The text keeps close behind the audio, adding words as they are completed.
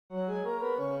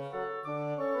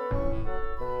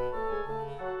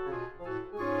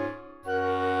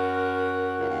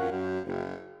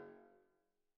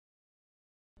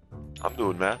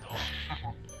doing math.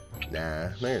 Nah,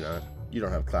 no you're not. You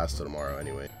don't have class till tomorrow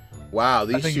anyway. Wow,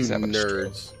 these two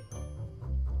nerds.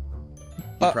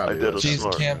 I did a Jeez,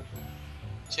 smart.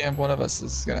 Cam, one of us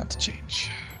is gonna have to change.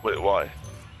 Wait, why?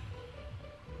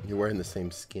 You're wearing the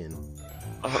same skin.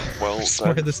 Well,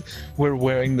 We're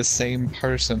wearing the same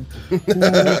person. Ben's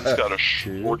got a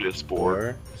 2, smorgasbord.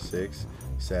 4, 6,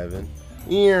 7.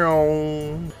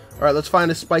 Alright, let's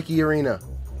find a spiky arena.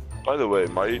 By the way,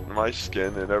 my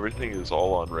skin and everything is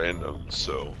all on random,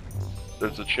 so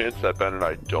there's a chance that Ben and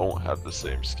I don't have the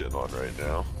same skin on right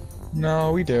now.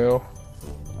 No, we do.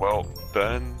 Well,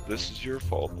 Ben, this is your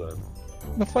fault then.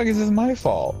 The fuck is this my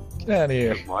fault? Get out of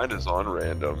here. Mine is on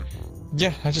random.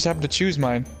 Yeah, I just happened to choose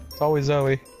mine. It's always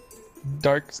Zoe.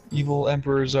 Dark, evil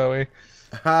Emperor Zoe.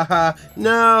 Haha,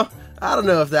 no, I don't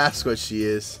know if that's what she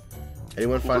is.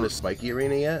 Anyone find a spiky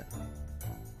arena yet?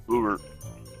 Uber.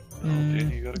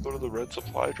 Danny, you gotta go to the red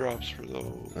supply drops for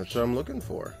those. That's what I'm looking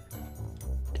for.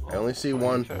 I only see Way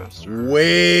one faster.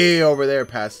 way over there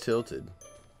past Tilted.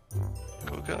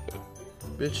 Go get it.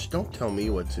 Bitch, don't tell me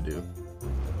what to do.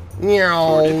 So where do you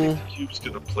Meow. think the cube's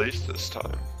gonna place this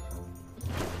time?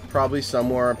 Probably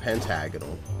somewhere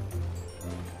pentagonal.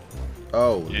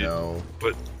 Oh Yeah, no.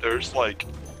 But there is 8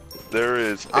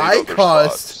 I other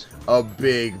caused spots. a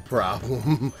big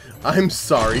problem. I'm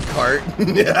sorry, Cart. What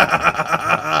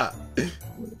have you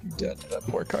done to that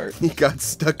poor cart? He got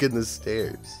stuck in the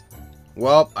stairs.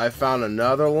 Well, I found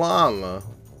another llama.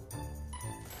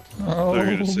 Oh. They're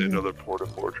gonna say another porta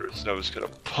fortress, and I was gonna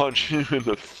punch you in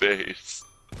the face.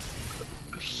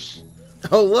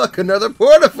 Oh look, another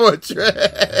porta fortress.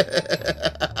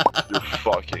 You're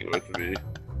fucking with me.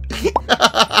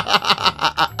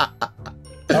 I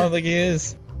don't think he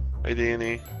is. Hey,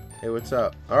 Danny. Hey, what's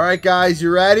up? All right, guys,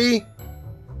 you ready?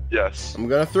 Yes. I'm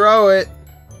gonna throw it.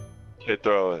 Okay,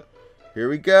 throw it. Here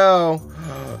we go.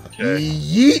 Okay.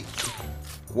 Yeet.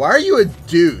 Why are you a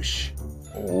douche?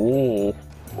 Oh.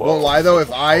 Won't lie though,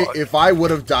 if I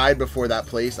would have died before that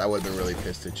place, I would have been really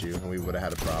pissed at you, and we would have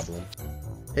had a problem.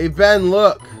 Hey Ben,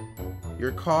 look,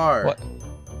 your car. What?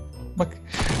 Look.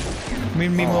 Me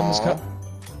mom's car.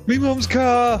 Me mom's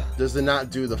car. Does it not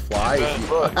do the fly? Ben, If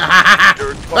you... look.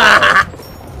 Your car.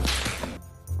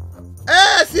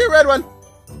 Ah, I see a red one.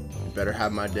 You better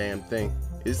have my damn thing.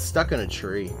 It's stuck in a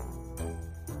tree.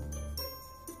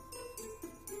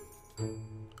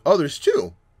 Oh, there's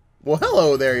two. Well,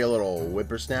 hello there, you little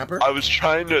whippersnapper. I was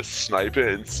trying to snipe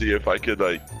it and see if I could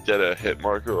get a hit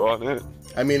marker on it.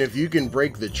 I mean, if you can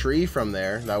break the tree from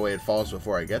there, that way it falls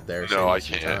before I get there. No, I saves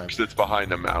some can't, time. because it's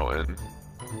behind a mountain.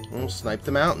 We'll snipe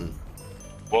the mountain.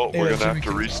 Well, Yeah, we're gonna Jimmy have to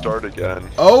can- restart again.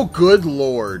 Oh, good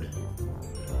lord.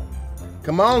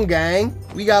 Come on, gang.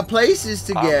 We got places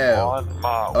to I'm go. on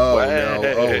my Oh way.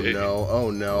 no, oh no, oh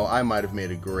no. I might have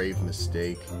made a grave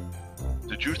mistake.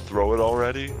 Did you throw it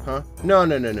already? Huh? No.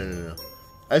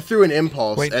 I threw an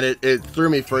impulse, Wait. and it threw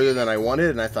me further than I wanted,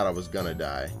 and I thought I was gonna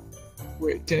die.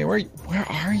 Wait, Danny, where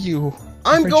are you?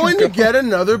 I'm Where'd going you to go? get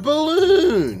another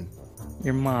balloon.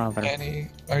 Your mother. Annie,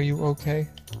 are you okay?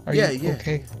 Are Yeah. you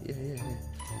okay? Yeah.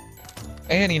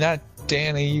 Annie, not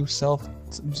Danny, you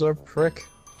self-absorbed prick.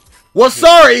 Well,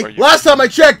 sorry. Are you- Last time I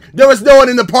checked, there was no one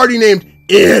in the party named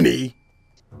Annie.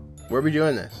 Where are we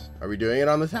doing this? Are we doing it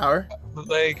on the tower?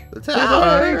 Like, The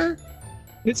tower.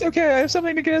 it's okay, I have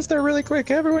something to get us there really quick.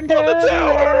 Everyone get On the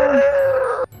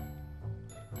tower!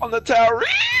 On the tower!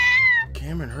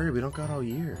 Cameron, hurry. We don't got all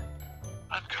year.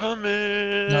 I'm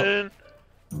coming! No.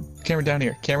 Cameron down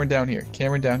here. Cameron down here.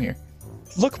 Cameron down here.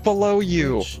 Look below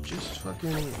you. Just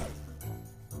fucking...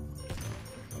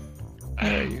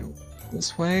 Where are you?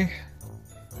 This way?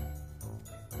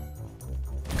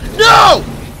 No!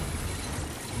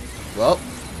 Well,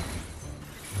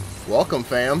 welcome,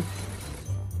 fam,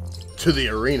 to the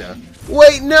arena.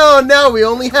 Wait, no, now we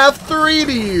only have 3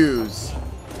 to use.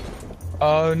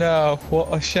 Oh no, what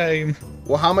a shame.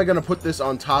 Well, how am I gonna put this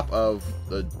on top of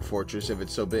the fortress if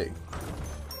it's so big?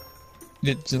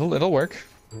 It'll work.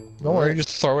 Don't worry, just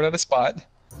throw it at a spot.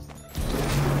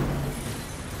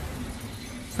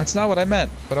 That's not what I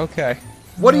meant, but okay.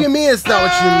 What do you mean it's not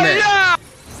what you meant?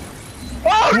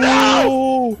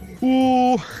 Oh no!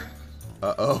 Ooh!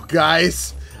 Uh-oh,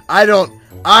 guys. I don't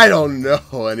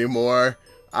know anymore.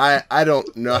 I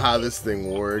don't know how this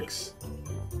thing works.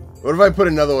 What if I put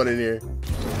another one in here?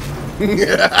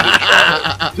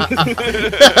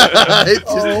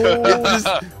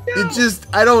 it just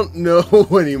I don't know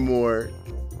anymore.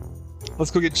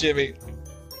 Let's go get Jimmy.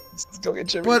 Let's go get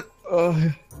Jimmy. But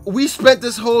we spent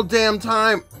this whole damn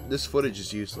time. This footage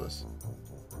is useless.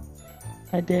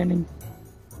 Hi, Danny.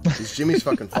 It's Jimmy's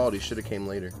fucking fault. He should have came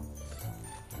later.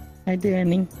 Hi,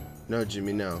 Danny. No,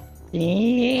 Jimmy, no.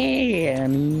 Yeah, I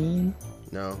mean,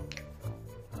 No.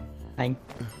 I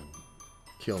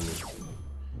Kill me.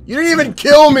 You didn't even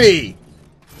kill me!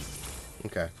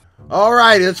 Okay.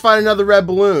 Alright, let's find another red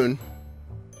balloon.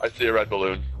 I see a red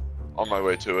balloon. On my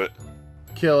way to it.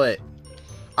 Kill it.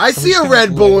 I we see just a gonna red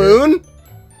have to wait balloon!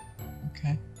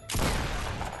 Okay.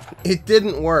 It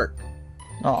didn't work.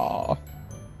 Aw.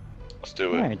 Let's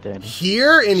do it. Alright then.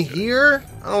 Here and here?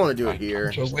 I don't want to do it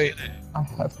here. So wait, I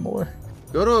have more.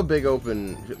 Go to a big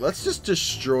open... Let's just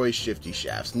destroy Shifty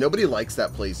Shafts. Nobody likes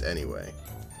that place anyway.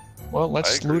 Well,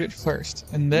 let's agree. loot it first,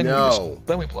 and then No.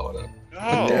 then we blow it up.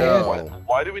 No. No.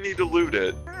 Why do we need to loot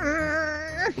it?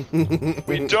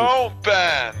 We don't,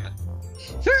 Ben!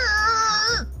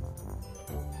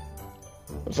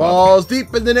 Balls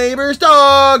deep in the neighbor's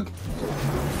dog!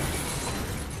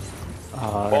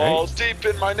 Alright. Balls deep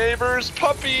in my neighbor's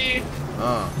puppy!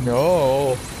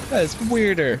 No, that's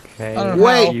weirder. Okay. I don't know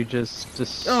Wait. how. You just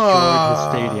destroyed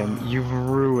Ah. the stadium. You've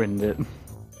ruined it.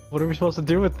 What are we supposed to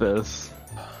do with this?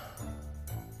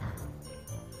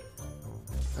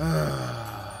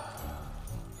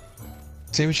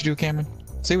 See what you do, Cameron.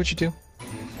 See what you do.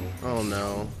 Oh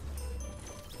no.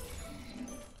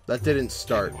 That didn't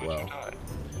start Why'd you well. die?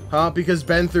 Huh? Because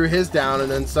Ben threw his down and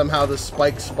then somehow the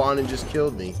spike spawned and just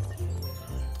killed me.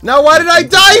 Now why did I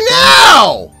die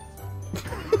now?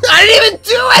 I didn't even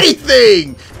do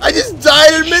anything! I just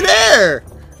died in midair!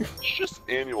 It's just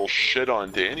annual shit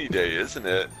on Danny Day, isn't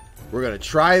it? We're gonna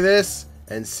try this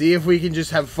and see if we can just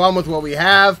have fun with what we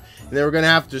have, and then we're gonna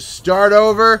have to start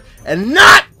over and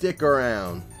not dick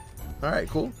around. Alright,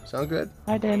 cool. Sound good?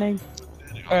 Hi, Danny.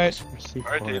 Alright, Receive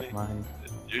Alright, Danny. mine.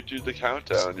 You do the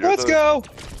countdown. You're let's the... go!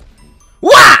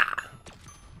 Wah!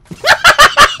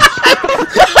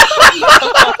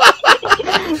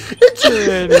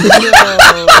 Danny,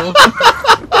 no!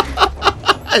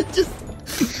 I just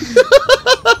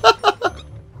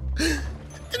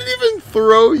didn't even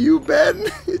throw you, Ben.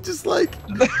 It just like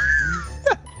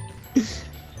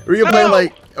Are you gonna play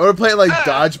like I wanna play it like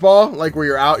dodgeball, like where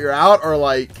you're out, or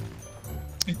like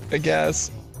I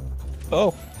guess.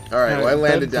 Oh, alright, well I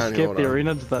landed Ben, to down here. skip Hold the on.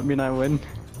 arena, does that mean I win?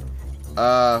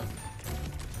 I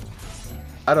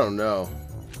don't know.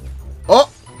 Oh!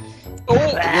 I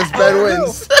guess Ben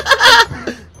wins.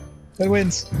 that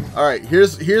wins. Alright,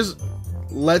 here's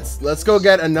let's go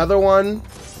get another one.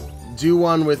 Do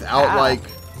one without like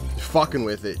fucking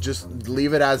with it. Just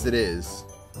leave it as it is.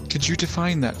 Could you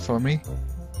define that for me?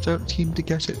 Don't seem to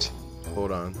get it.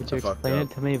 Hold on. Could I you fucked explain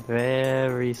up. it to me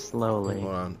very slowly?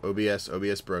 Hold on.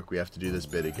 OBS broke. We have to do this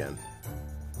bit again.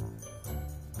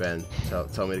 Ben,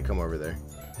 tell me to come over there.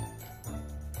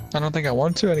 I don't think I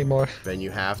want to anymore. Ben,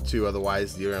 you have to,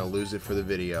 otherwise you're gonna lose it for the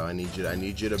video. I need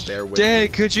you to bear with Jay, me.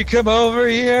 could you come over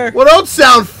here? Well, don't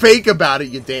sound fake about it,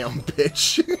 you damn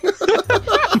bitch.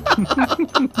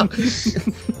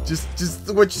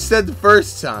 just what you said the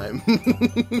first time.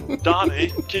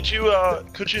 Donnie, could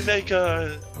you make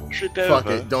a trip over? Fuck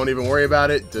it. Don't even worry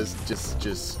about it. Just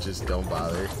don't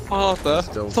bother. Father,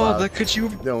 Just don't Father, bother. could you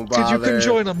Don't could you bother.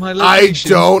 conjoin on my I location?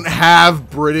 don't have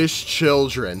British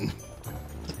children.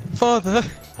 Father,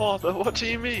 Father, what do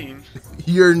you mean?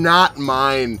 You're not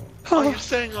mine. Are you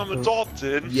saying I'm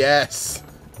adopted? Yes.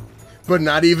 But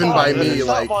not even by Father, me, is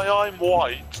like... that why I'm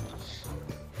white?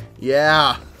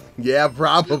 Yeah. Yeah,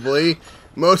 probably.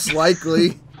 Most likely.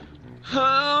 Just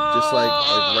like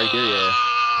right here,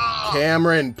 yeah.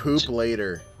 Cameron, poop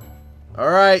later.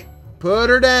 Alright. Put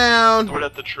her down. Throw it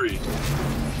at the tree.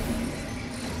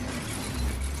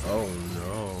 Oh,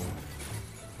 no.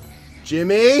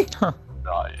 Jimmy?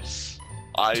 Nice.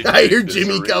 I take hear this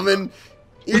Jimmy arena. coming.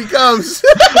 Here he comes.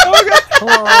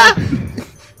 Hello.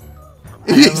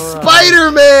 He's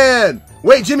Spider-Man!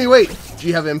 Wait, Jimmy, wait. Do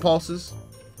you have impulses?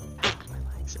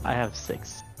 I have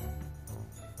 6.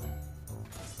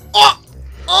 Oh!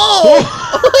 Oh!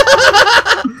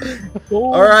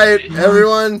 Alright,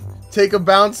 everyone, take a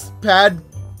bounce pad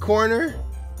corner.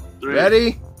 3.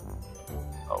 Ready?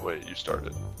 Oh wait, you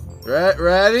started.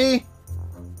 Ready?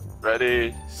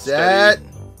 Ready. Set. Steady.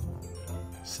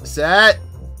 Set. Set.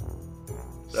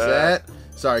 Set.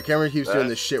 Sorry, Cameron keeps Set. doing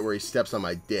this shit where he steps on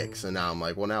my dick, so now I'm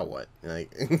like, well, now what?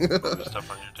 Like, Just step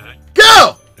on your dick.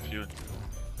 go! If you.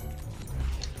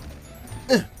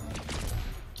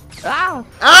 Ah!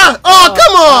 Ah! Oh,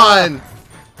 come on!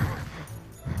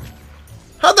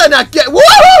 How'd that not get?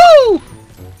 Woohoo!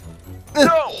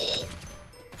 No!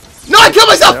 No, I killed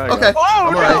myself! There I go. Okay,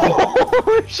 I'm alright.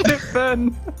 Oh shit,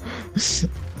 Ben!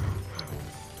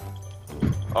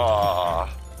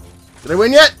 Ah. Did I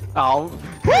win yet? Oh.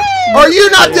 Are you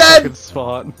not Good dead?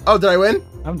 spot. Oh, did I win?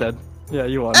 I'm dead. Yeah,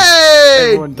 you won. Hey!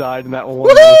 Everyone died in that one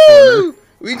little corner. Woohoo!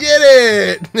 We did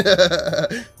it!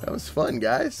 That was fun,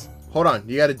 guys. Hold on.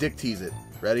 You gotta dick tease it.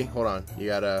 Ready? Hold on. You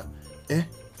gotta...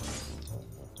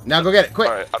 Now go get it, quick!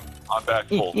 Alright, I'm back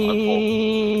full.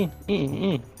 I'm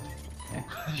full.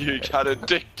 You gotta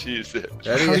dick tease it.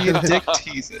 Ready? How do you dick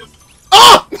tease it?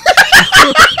 Oh!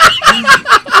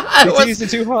 You teased it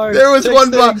too hard. There was Six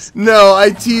one things. No, I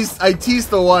teased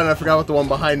the one. I forgot about the one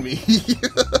behind me.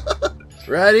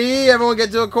 Ready? Everyone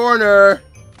get to a corner.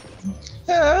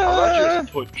 I'm not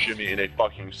just put Jimmy in a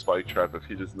fucking spike trap if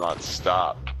he does not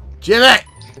stop. Jimmy!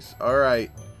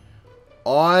 Alright.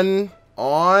 On.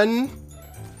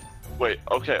 Wait,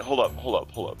 okay, hold up.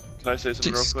 Can I say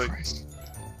something Jesus real quick? Christ.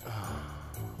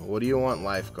 What do you want,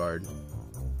 lifeguard?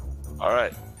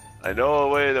 Alright, I know a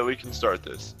way that we can start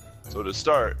this. So to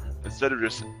start, instead of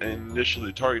just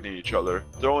initially targeting each other,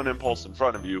 throw an impulse in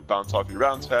front of you, bounce off your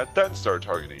bounce pad, then start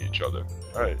targeting each other.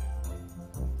 Alright.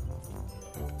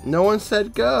 No one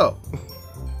said go.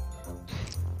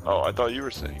 Oh, I thought you were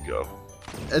saying go.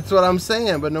 That's what I'm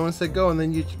saying, but no one said go, and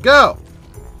then you go.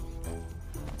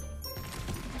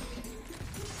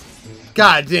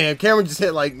 God damn, Cameron just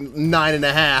hit like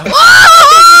 9.5.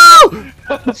 Woo!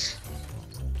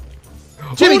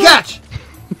 Jimmy, catch!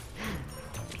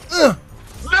 No!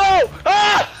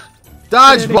 Ah!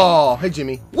 Dodgeball. Hey,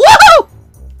 Jimmy. Woohoo!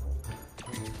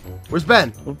 Where's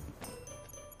Ben?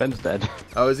 Ben's dead.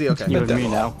 Oh, is he? Okay. You and me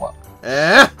now.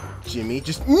 Jimmy,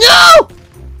 just no!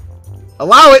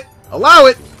 Allow it. Allow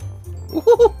it.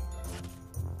 Woohoo!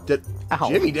 Did Ow.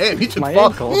 Jimmy? Damn, he took My fall.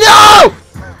 ankle. No!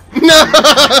 No!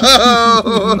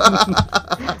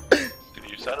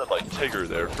 You sounded like Tigger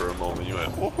there for a moment. You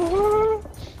went, woohoo!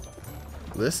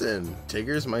 Listen,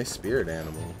 Tigger's my spirit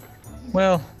animal.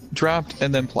 Well, dropped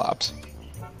and then plopped.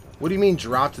 What do you mean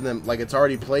dropped and then, like it's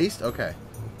already placed? Okay.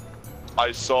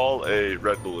 I saw a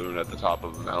red balloon at the top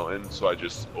of a mountain, so I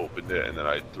just opened it and then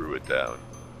I threw it down.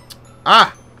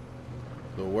 Ah!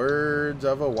 The words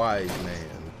of a wise man.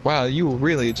 Wow, you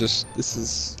really just... This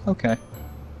is... Okay.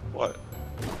 What?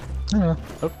 Oh.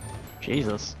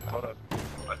 Jesus. I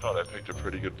thought I picked a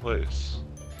pretty good place.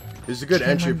 It's a good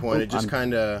entry point. It just I'm-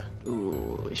 kind of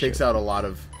Ooh, takes shit. out a lot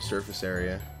of surface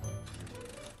area.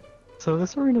 So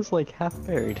this arena's like half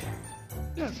buried.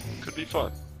 Yeah, could be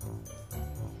fun.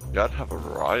 You gotta have a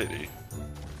variety.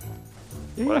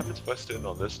 What Yeah. happens if I stand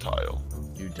on this tile?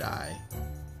 You die.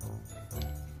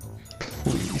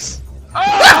 Please.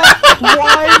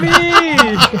 Why me?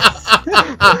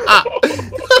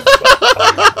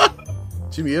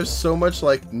 Jimmy, you have so much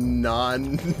like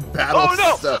non-battle Oh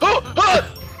no! stuff. Oh, ah!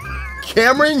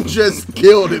 Cameron just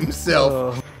killed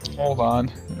himself. Hold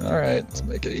on. Alright, let's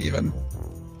make it even.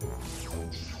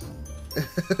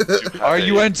 Are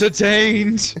you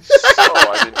entertained?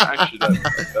 Oh, I mean, actually,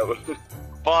 that was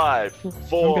 5,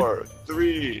 4,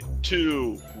 3,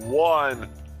 2, 1,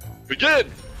 begin!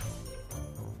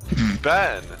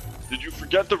 Ben, did you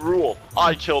forget the rule?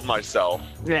 I killed myself.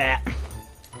 Yeah.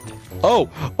 Oh!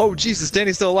 Oh, Jesus,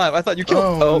 Danny's still alive. I thought you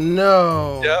killed... Oh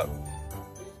no. Yep.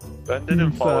 Ben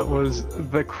didn't follow That was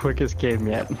the quickest game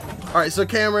yet. Alright, so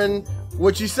Cameron,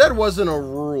 what you said wasn't a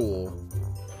rule.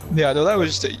 Yeah, no, that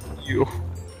was just a you.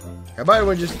 How about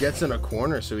everyone just gets in a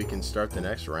corner so we can start the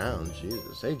next round?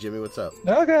 Jesus. Hey Jimmy, what's up?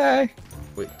 Okay.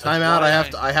 Wait, time out.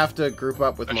 I have to group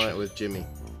up with Jimmy.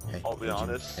 Hey, I'll be hey, Jimmy.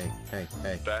 honest. Hey.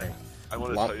 Ben, I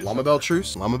want to tell you Llama Bell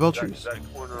truce. Llama Bell truce. that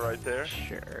corner right there.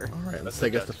 Sure. Alright, let's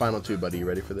take us to final two, buddy. You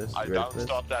ready for this? I You ready for bounced this?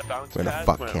 off that bounce We're gonna pad,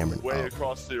 fuck went Cameron way up.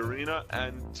 across the arena,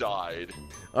 and died.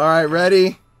 Alright,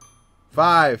 ready?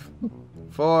 5,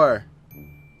 4,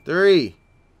 3,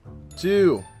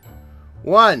 2,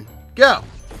 1, go!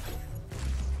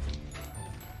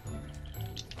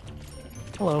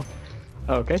 Hello.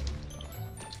 Okay.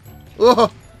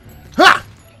 Oh! Ha!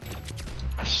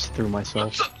 I just threw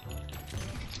myself.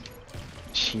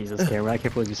 Jesus, Cameron, I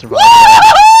can't believe you survived.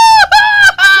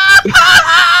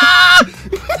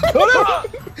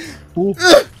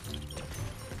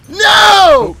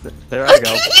 No! There I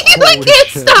go. I Holy can't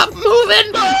shit. stop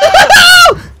moving!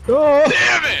 Oh!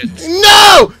 Damn it!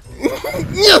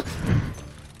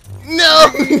 No!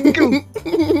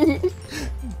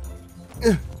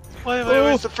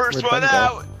 Wait, it's the first Where'd one Ben go?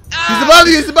 out! He's above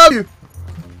you! He's above you!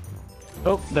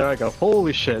 Oh, there I go.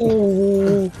 Holy shit.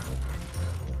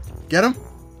 Get him?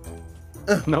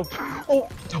 Nope. Oh,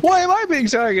 why am I being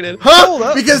targeted? Huh? Hold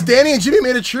up. Because Danny and Jimmy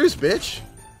made a truce, bitch.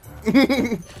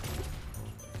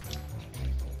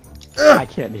 I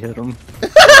can't hit him.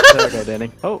 There I go,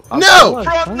 Danny. Oh, I'm No!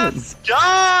 alive. From the Fine.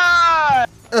 sky!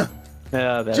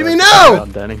 Yeah, there. Jimmy, Good no!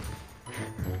 job, Danny.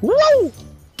 Woo!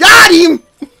 Got him!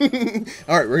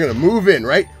 Alright, we're gonna move in,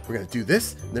 right? We're gonna do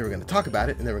this, and then we're gonna talk about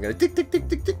it, and then we're gonna tick, tick, tick,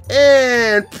 tick, tick,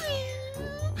 and...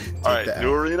 Alright, the new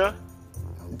L. arena?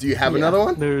 Do you have another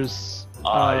one? There's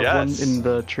Yes. one in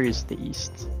the trees to the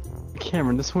east.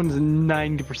 Cameron, this one's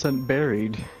 90%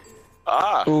 buried.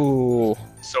 Ah, Ooh.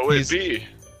 so it be.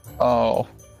 Oh.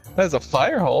 That's a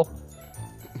fire hole.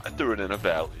 I threw it in a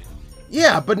valley.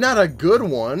 Yeah, but not a good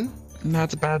one.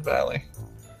 That's a bad valley.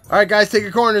 Alright, guys, take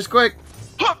your corners, quick.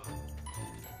 Huh.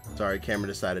 Sorry, Cameron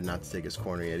decided not to take his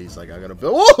corner yet. He's like, I gotta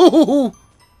build. Whoa! Do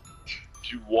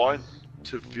you want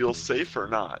to feel safe or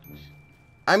not?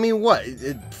 I mean, what?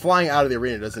 Flying out of the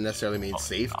arena doesn't necessarily mean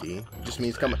safety. It just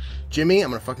means coming. Jimmy, I'm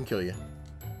gonna fucking kill you.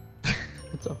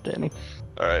 What's up, Danny?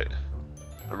 Alright,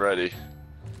 I'm ready.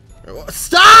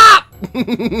 Stop!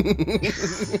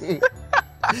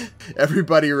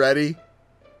 Everybody ready?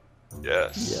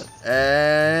 Yes.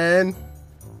 And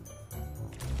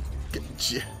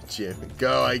Jim,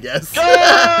 go, I guess. Go!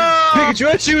 Pikachu,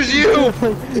 I choose you!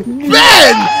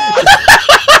 Ben!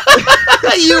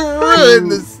 You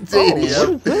ruined the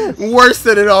stadium. Worse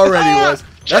than it already was.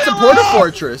 That's a porta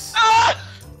fortress.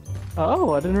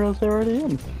 Oh, I didn't realize they were already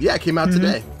in. Yeah, it came out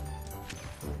today.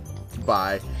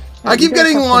 Bye. Hey, I keep you guys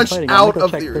getting have fun launched fighting. out I'm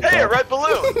of gonna go the. check Hey, a red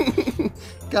balloon!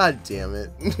 God damn it.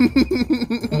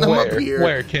 I'm up here.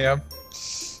 Where, Cam?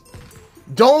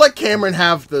 Don't let Cameron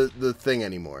have the thing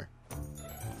anymore.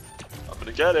 I'm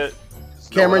gonna get it.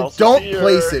 Cameron, don't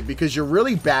place it because you're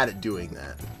really bad at doing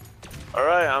that.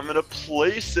 Alright, I'm gonna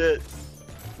place it.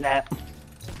 Nah.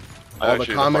 All the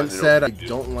comments said I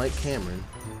don't like Cameron.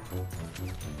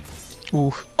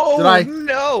 Ooh. Oh, Did I?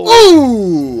 no!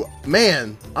 Ooh!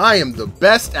 Man, I am the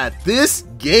best at this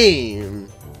game.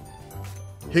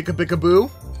 Hickabicaboo?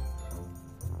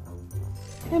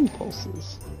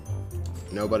 Impulses.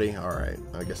 Nobody? Alright.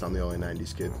 I guess I'm the only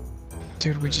 90s kid.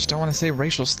 Dude, we just don't want to say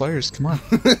racial slurs. Come on.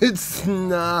 It's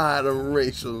not a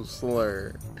racial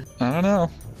slur. I don't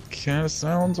know. Kind of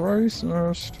sounds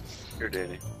racist. Here,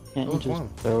 Danny. Can't Oh, you it's just one.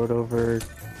 throw it over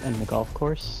in the golf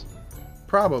course?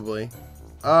 Probably.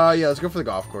 Yeah, let's go for the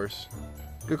golf course.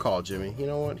 Good call, Jimmy. You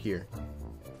know what? Here.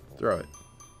 Throw it.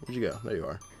 Where'd you go? There you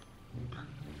are.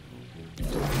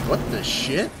 What the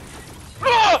shit?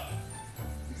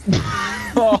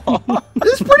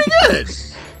 This is pretty good.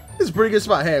 This is a pretty good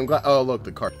spot. Hey, I'm glad. Oh, look,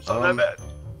 the cart. Not that bad.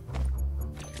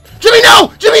 Jimmy,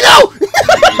 no! Jimmy, no!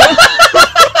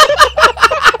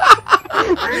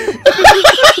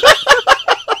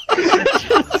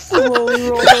 Slowly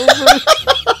roll over.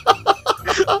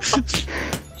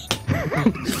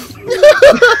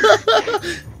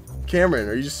 Cameron,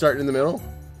 are you just starting in the middle?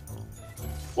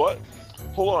 What?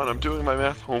 Hold on, I'm doing my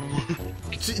math homework.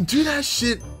 Do that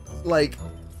shit, like,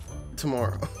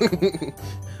 tomorrow.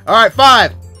 Alright,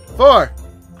 5, 4,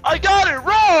 I got it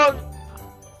wrong!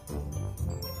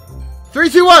 3,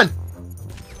 2, 1.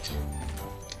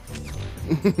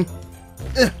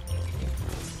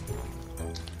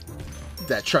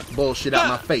 That truck bullshit out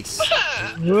my face.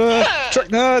 Truck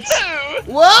nuts!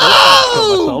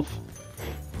 Whoa!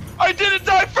 I didn't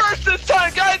die first this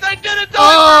time, guys! I didn't die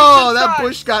Oh, first this that time!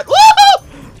 bush got. Woo!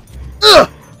 Ugh!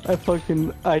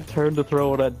 I turned to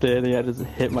throw it at Danny, I just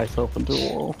hit myself into a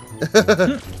wall.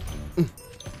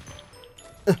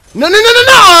 No, no, no, no,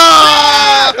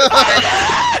 no!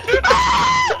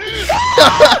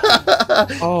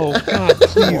 Oh, God,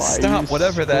 please Why are stop, you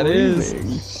whatever that is.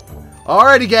 screaming?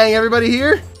 Alrighty, gang, everybody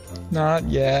here? Not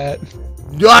yet.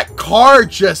 That car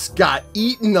just got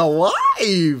eaten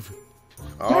alive!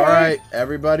 Alright,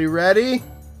 everybody ready?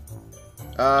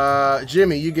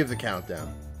 Jimmy, you give the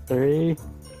countdown. 3,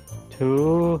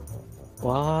 2,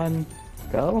 1,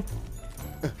 go.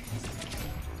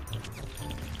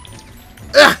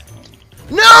 Ah!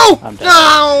 No! I'm dead.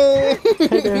 No!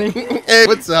 Hey, Danny. Hey,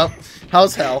 what's up?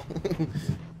 How's hell?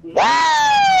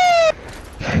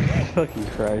 Fucking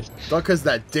Christ. It's all because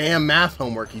that damn math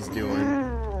homework he's doing.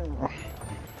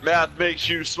 Math makes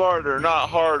you smarter, not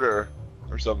harder.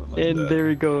 Or something like And that. there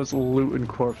he goes, looting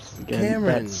corpses again.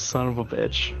 Cameron. That son of a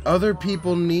bitch. Other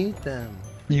people need them.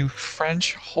 You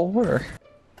French whore.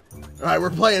 Alright, we're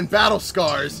playing Battle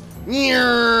Scars.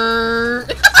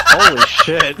 Nyeh. Holy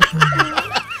shit.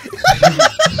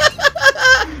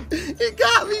 It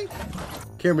got me.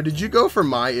 Cameron, did you go for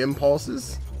my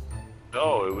impulses?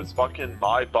 No, it was fucking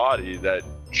my body that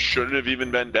shouldn't have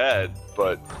even been dead,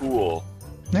 but cool.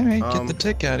 Alright, get the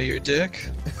dick out of your dick.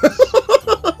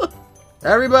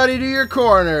 Everybody to your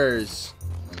corners.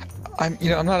 I'm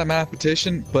not a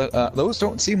mathematician, but those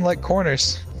don't seem like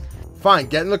corners. Fine,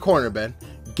 get in the corner, Ben.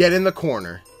 Get in the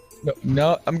corner.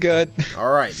 No, I'm good.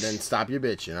 Alright, then stop your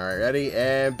bitching. Alright, ready?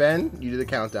 And Ben, you do the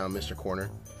countdown, Mr. Corner.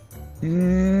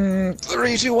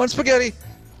 3, 2, 1, spaghetti.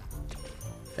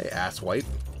 Hey, asswipe.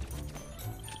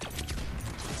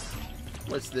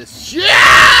 What's this?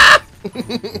 Yeah!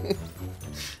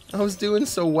 I was doing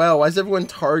so well. Why is everyone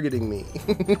targeting me?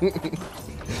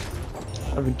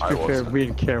 I mean, to be fair, me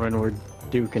and Cameron were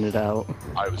duking it out.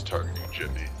 I was targeting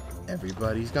Jimmy.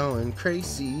 Everybody's going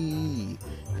crazy.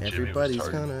 Everybody's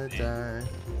gonna die.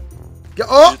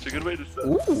 Oh! It's a good way to set.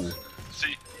 Ooh.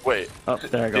 See, wait. Oh,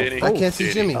 there I go. Danny, I can't see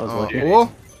Danny, Jimmy. Danny,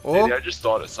 Oh. Danny, I just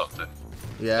thought of something.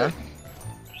 Yeah.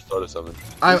 I just thought of something.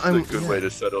 I'm This is a good way to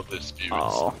settle disputes.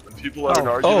 Oh. When people are in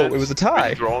arguments, it was a tie.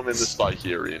 we throw them in the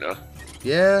Spikey Arena.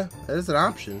 Yeah, that is an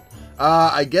option.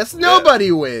 I guess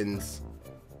nobody wins.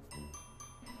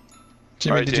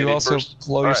 Jimmy, Alright, did Danny, you also first...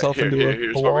 blow yourself here's into what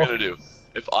a we're wall? gonna do.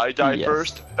 If I die Yes.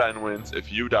 first, Ben wins.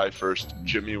 If you die first,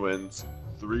 Jimmy wins.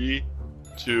 3,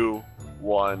 2,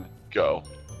 1, go.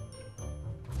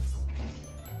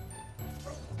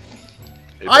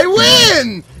 Hey, I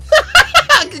Ben. win!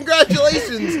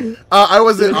 Congratulations! I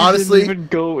wasn't Didn't honestly. even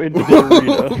go into the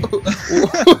arena.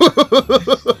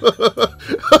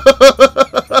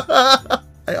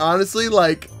 I honestly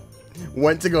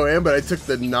went to go in, but I took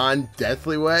the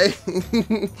non-deathly way.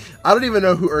 I don't even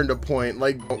know who earned a point.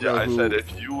 Yeah, I said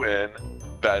if you win,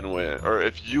 Ben wins. Or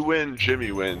if you win,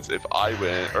 Jimmy wins. If I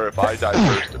win, or if I die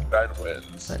first, Ben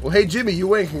wins. Well, hey Jimmy, you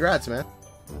win. Congrats, man.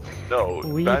 No,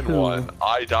 Ben Weehoo. won.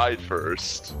 I died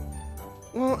first.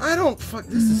 Well, I don't. Fuck.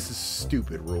 This is a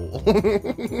stupid rule.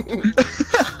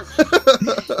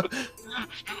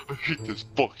 I hate this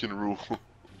fucking rule.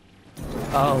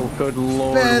 Oh, good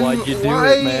lord, Ben, why'd you do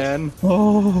why- it, man?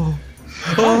 Oh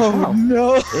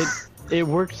no! It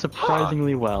worked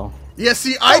surprisingly well. Yeah,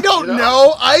 see, I don't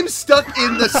know. I'm stuck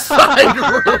in the side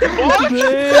room.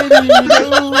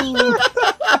 No.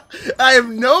 I have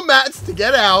no mats to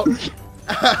get out.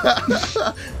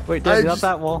 Wait, I Dad, you got just-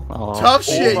 that wall? Oh. Tough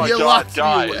shit, my you God, locked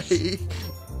guys. me away.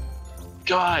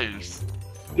 Guys,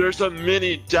 there's a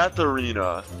mini death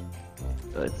arena.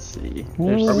 Let's see.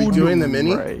 Are we doing the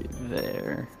mini? Right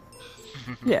there.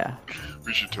 Yeah.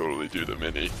 We should totally do the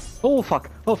mini. Oh fuck!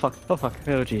 Oh fuck! Oh fuck!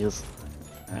 Oh Jesus!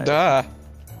 Alright. Duh.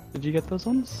 Did you get those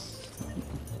ones?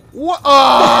 What?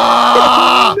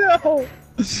 Ah! No!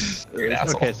 You're an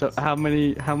asshole. Okay, so how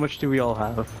much do we all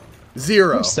have?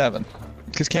 0. 7.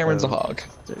 Because Cameron's a hog.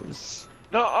 There's...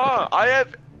 No, I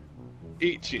have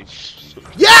 18.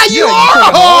 Yeah, you are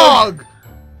a hog!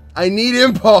 I need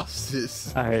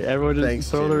impulses. Alright, everyone just Thanks,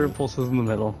 throw their Jimmy. impulses in the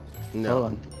middle. Hold No,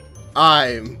 on.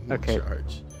 I'm Okay. in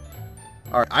charge.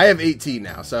 Alright, I have 18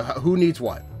 now, so who needs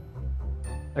what?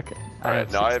 Okay. Alright,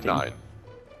 now I have 16. 9.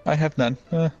 I have none.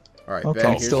 Alright, Okay,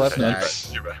 Ben, here's still your have none.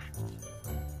 stack. You're back.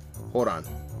 Hold on.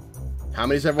 How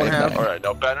many does everyone I have have? nine. Alright,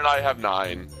 now Ben and I have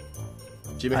 9.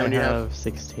 Jimmy, how I many do you have? have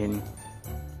 16.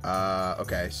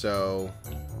 Okay, so...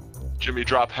 Jimmy,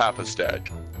 drop half a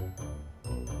stack.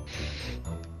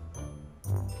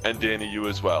 And Danny, you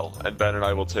as well. And Ben and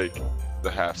I will take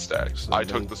the half stack. So I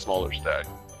then- took the smaller stack.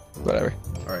 Whatever.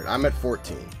 Alright, I'm at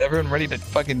 14. Everyone ready to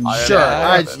fucking I am Sure,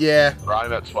 at 11. yeah. Or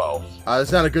I'm at 12.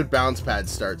 It's not a good bounce pad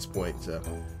starts point, so...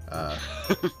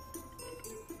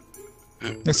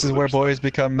 This is where boys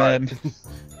become men.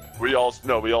 We all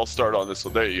start on this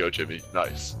one. There you go, Jimmy.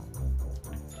 Nice.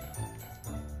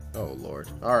 Oh, Lord.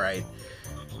 Alright.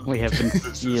 We have been This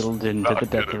is sealed into not the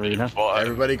death gonna be arena. fun.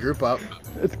 Everybody group up.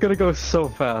 It's gonna go so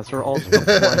fast. We're all just gonna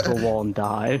fly into a wall and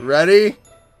die. Ready?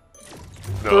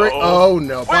 No. 3. Oh,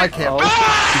 no. I Wait, can't...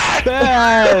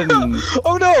 Ben!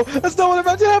 Oh no! That's not what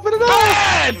about to happen at all!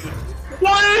 Ben!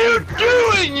 What are you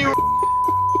doing, you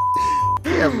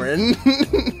Cameron.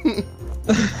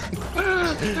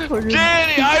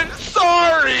 Danny, I'm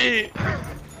sorry!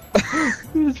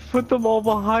 You just put them all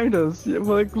behind us.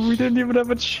 Like, we didn't even have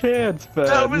a chance, Ben.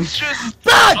 That was just...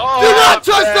 Ben! Oh, Do not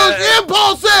touch Ben! those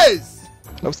impulses!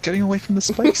 I was getting away from the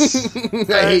spikes.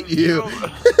 I hate you.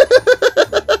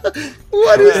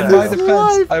 What is In my this defense,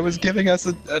 life? I was giving us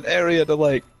an area to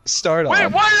like start Wait,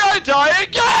 on. why did I die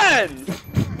again?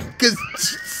 Because...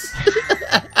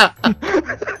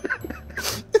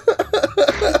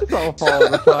 It's all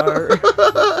falling apart.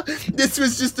 This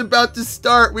was just about to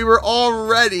start. We were all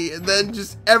ready, and then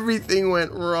just everything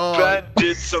went wrong. Ben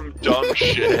did some dumb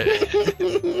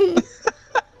shit.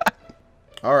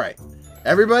 All right,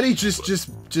 everybody, just.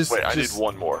 Wait, I need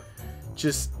one more.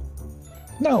 Just.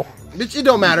 No. But it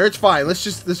don't matter. It's fine. Let's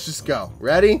just go.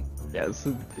 Ready? Yes,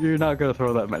 you're not gonna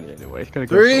throw that many anyway. It's gonna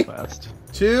go 3, so fast.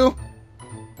 2,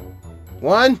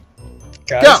 1.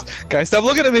 Guys, Go! guys, stop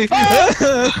looking at me! Wow!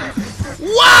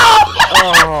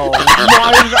 Oh,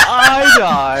 why did I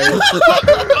die?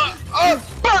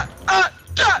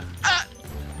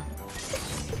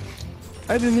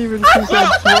 I didn't even think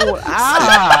I'd throw it.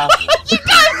 Ah!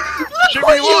 Jimmy,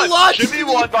 you launched Jimmy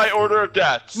me. won by order of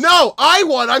deaths. No, I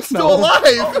won. I'm still No. alive.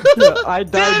 Yeah, I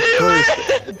died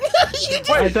first. You did.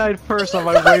 I died first on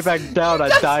my way back down. I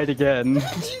died again.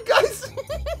 You guys.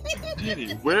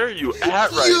 Diddy, where are you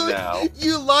at right now?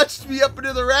 You launched me up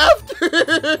into the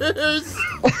rafters.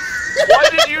 Why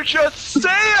did you just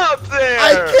stay up there?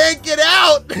 I can't get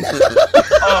out.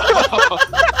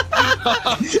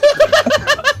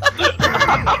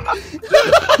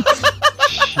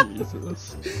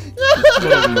 Jesus.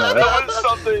 That was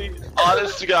something,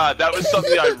 honest to God, that was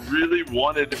something I really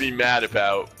wanted to be mad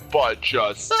about, but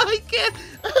just... I can't.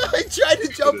 I tried to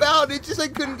jump out. It just I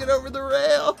couldn't get over the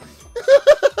rail.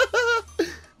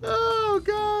 Oh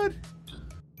God.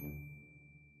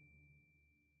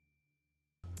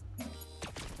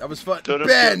 That was fun.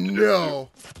 Ben, no.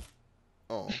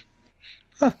 Oh.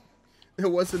 It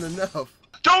wasn't enough.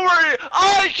 Don't worry,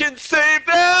 I can save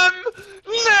them!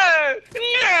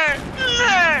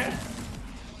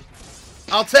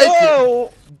 I'll take it.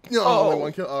 Oh! No, Oh. only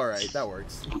one kill. All right, that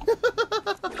works.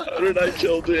 How did I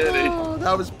kill Danny? Oh,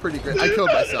 that was pretty good. I killed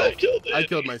myself. I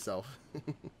killed myself.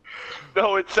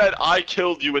 No, it said I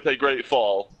killed you with a great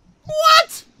fall.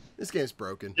 What? This game's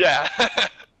broken. Yeah.